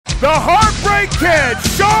the Heartbreak Kid,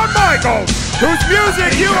 Shawn Michaels, whose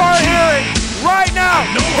music you are hearing right now.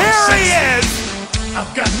 Here he is,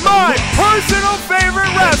 my personal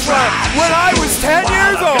favorite wrestler when I was 10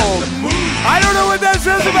 years old. I don't know what that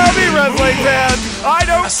says about me, wrestling fans. I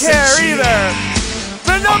don't care either.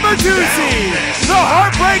 The number 2 seed, the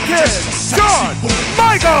Heartbreak Kid, Shawn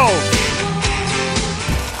Michaels.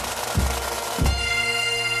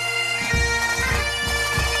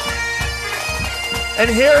 And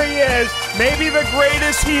here he is, maybe the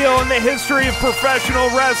greatest heel in the history of professional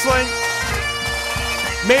wrestling.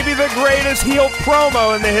 Maybe the greatest heel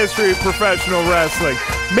promo in the history of professional wrestling.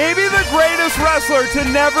 Maybe the greatest wrestler to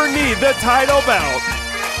never need the title belt.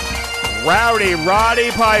 Roddy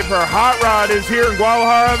Piper, Hot Rod, is here in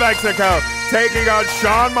Guadalajara, Mexico, taking on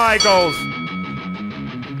Shawn Michaels.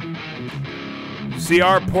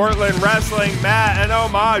 CR Portland Wrestling, Matt, an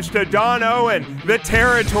homage to Don Owen, the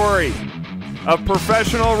territory of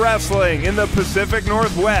professional wrestling in the Pacific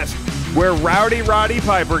Northwest, where Roddy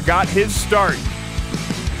Piper got his start.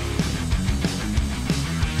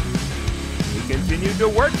 He continued to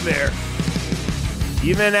work there,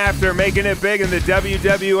 even after making it big in the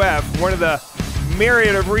WWF, one of the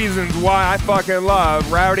myriad of reasons why I fucking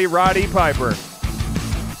love Roddy Piper.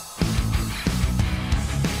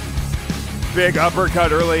 Big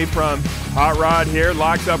uppercut early from Hot Rod here,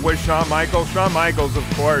 locks up with Shawn Michaels. Shawn Michaels, of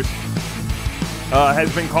course,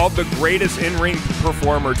 has been called the greatest in-ring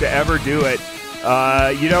performer to ever do it.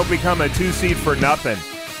 You don't become a 2 seed for nothing.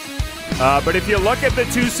 But if you look at the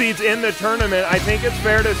 2 seeds in the tournament, I think it's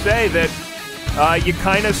fair to say that you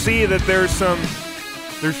kind of see that there's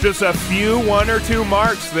just a few 1 or 2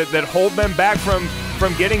 marks that hold them back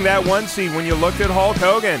from getting that 1 seed. When you looked at Hulk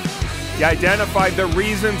Hogan, you identified the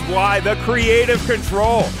reasons why: the creative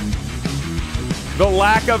control, the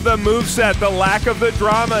lack of the moveset, the lack of the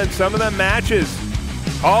drama in some of the matches.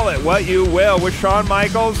 Call it what you will. With Shawn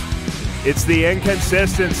Michaels, it's the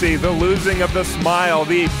inconsistency, the losing of the smile,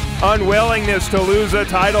 the unwillingness to lose a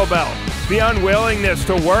title belt, the unwillingness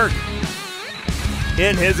to work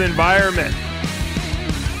in his environment.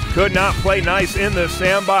 Could not play nice in the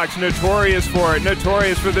sandbox, notorious for it,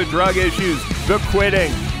 notorious for the drug issues, the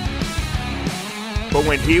quitting. But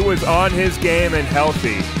when he was on his game and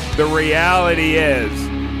healthy, the reality is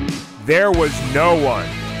there was no one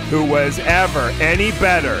who was ever any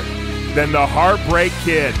better than the Heartbreak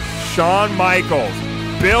Kid, Shawn Michaels,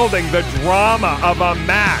 building the drama of a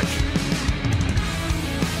match,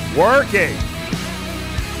 working,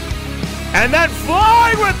 and then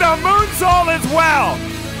flying with the moonsault as well.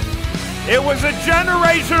 It was a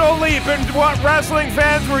generational leap in what wrestling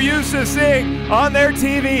fans were used to seeing on their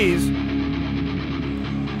TVs.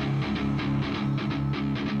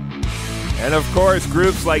 And of course,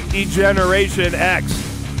 groups like D-Generation X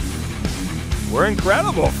were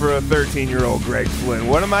incredible for a 13-year-old Greg Flynn.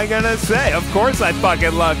 What am I gonna say? Of course I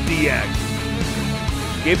fucking love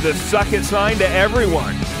DX. Gave the suck it sign to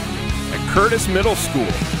everyone at Curtis Middle School.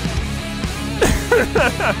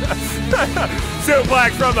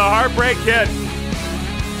 Suplex from the Heartbreak Kid.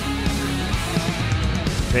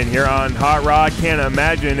 And here on Hot Rod, can't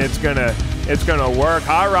imagine it's gonna work.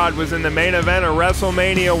 Hot Rod was in the main event of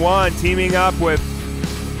WrestleMania 1, teaming up with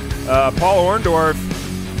Paul Orndorff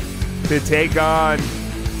to take on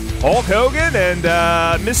Hulk Hogan and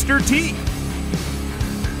Mr. T.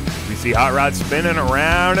 We see Hot Rod spinning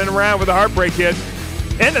around and around with the Heartbreak Kid.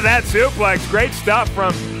 Into that suplex. Great stuff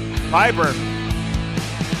from Piper.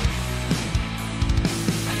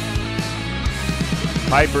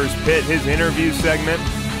 Piper's Pit, his interview segment.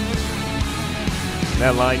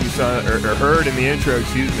 That line you saw or heard in the intro,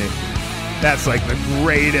 excuse me. That's like the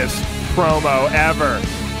greatest promo ever.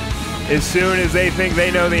 As soon as they think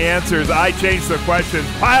they know the answers, I change the questions.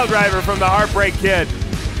 Pile driver from the Heartbreak Kid.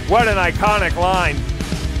 What an iconic line.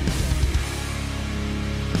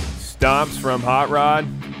 Stomps from Hot Rod.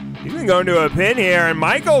 He's been going to a pin here, and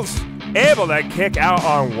Michaels able to kick out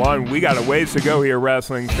on one. We got a ways to go here,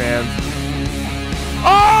 wrestling fans.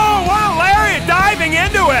 Oh, what a lariat diving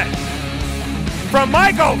into it from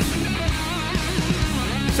Michaels.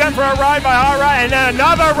 Sent for a ride by Hot Rod, and then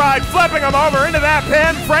another ride, flipping him over into that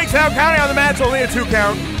pin. Frank's out counting on the mat, it's only a 2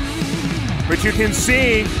 count. But you can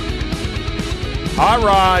see Hot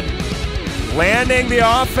Rod landing the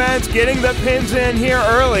offense, getting the pins in here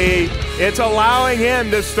early. It's allowing him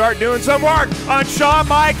to start doing some work on Shawn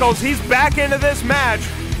Michaels. He's back into this match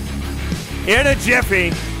in a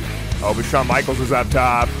jiffy. Oh, but Shawn Michaels is up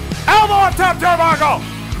top. Elbow up top, turnbuckle.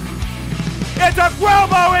 It's a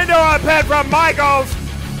elbow into a pin from Michaels.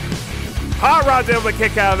 Hot Rod's able to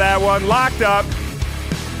kick out of that one. Locked up.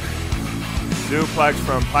 Suplex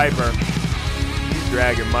from Piper.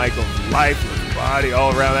 dragging Michael's lifeless body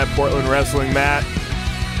all around that Portland wrestling mat.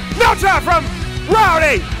 No shot from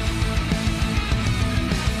Roddy!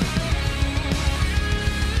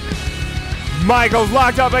 Michaels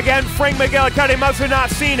locked up again. Frank McGillicuddy must have not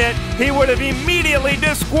seen it. He would have immediately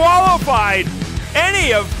disqualified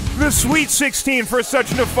any of the Sweet 16 for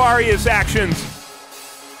such nefarious actions.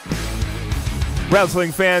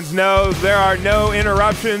 Wrestling fans know there are no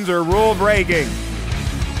interruptions or rule breaking.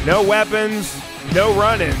 No weapons, no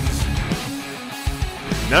run-ins.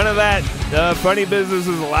 None of that funny business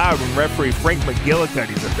is allowed when referee Frank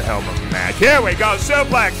McGillicuddy's at the helm of the match. Here we go,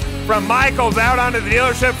 suplex from Michaels out onto the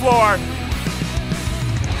dealership floor.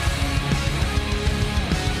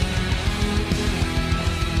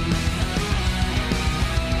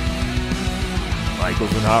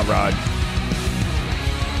 Michaels and Hot Rod.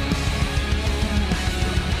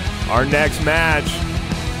 Our next match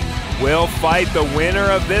will fight the winner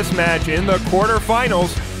of this match in the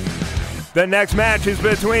quarterfinals. The next match is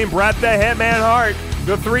between Bret the Hitman Hart,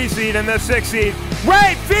 the 3 seed, and the 6 seed,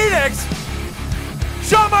 Ray Phoenix.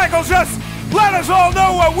 Shawn Michaels just let us all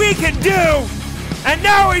know what we can do. And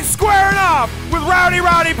now he's squaring off with Roddy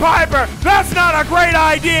Piper. That's not a great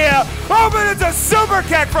idea. Oh, but it's a super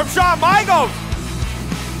kick from Shawn Michaels.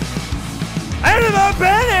 Into the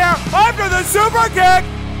pin here after the super kick.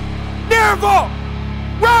 Near fall.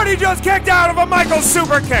 Roddy just kicked out of a Michaels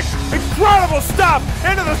super kick. Incredible stuff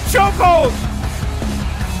into the chokehold.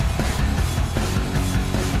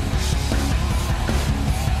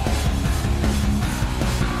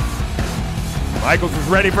 Michaels was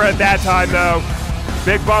ready for it that time though.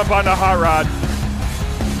 Big bump onto Hot Rod.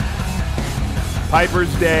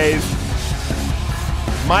 Piper's dazed.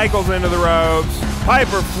 Michaels into the ropes.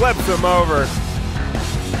 Piper flips him over.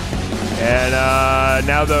 And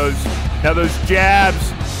now those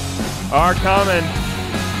jabs are coming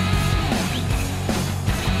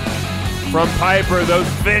from Piper. Those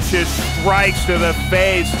vicious strikes to the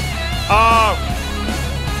face. Oh,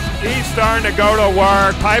 he's starting to go to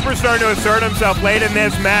work. Piper's starting to assert himself late in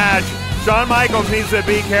this match. Shawn Michaels needs to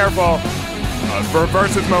be careful.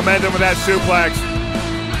 Reverses momentum with that suplex.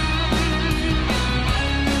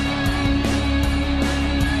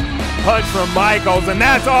 Punch from Michaels, and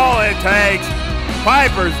that's all it takes.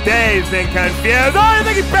 Piper's dazed and confused. Oh, I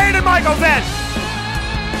think he baited Michaels in.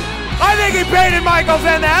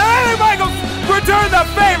 I think Michaels returned the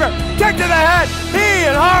favor. Kick to the head. He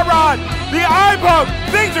and Hot Rod, the eye poke.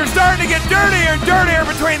 Things are starting to get dirtier and dirtier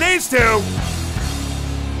between these two.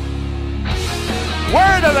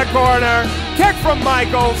 We're into the corner. Kick from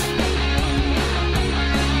Michaels.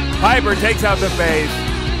 Piper takes out the face.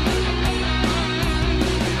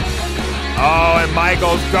 Oh, and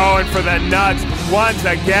Michaels going for the nuts once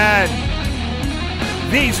again.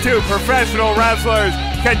 These two professional wrestlers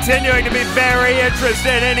continuing to be very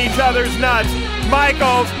interested in each other's nuts.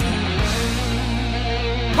 Michaels.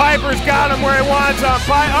 Piper's got him where he wants him.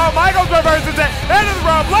 Oh, Michaels reverses it. Into the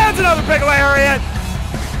rope. Lands another big lariat.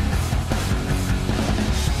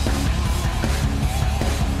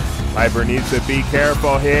 Piper needs to be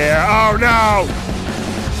careful here. Oh, no.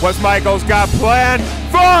 What's Michaels got planned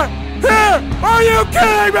for? Here! Are you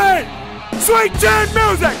kidding me? Sweet chin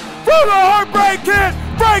music from the Heartbreak Kid,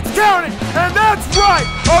 Frank's County, and that's right,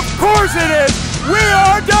 of course it is. We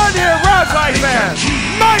are done here, wrestling fans.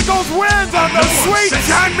 Michaels wins on the Sweet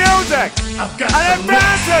Chin music and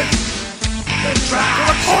advances to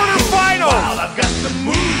the quarterfinals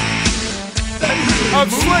of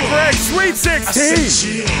Slick Rick's Sweet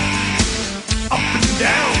 16. Up and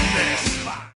down this.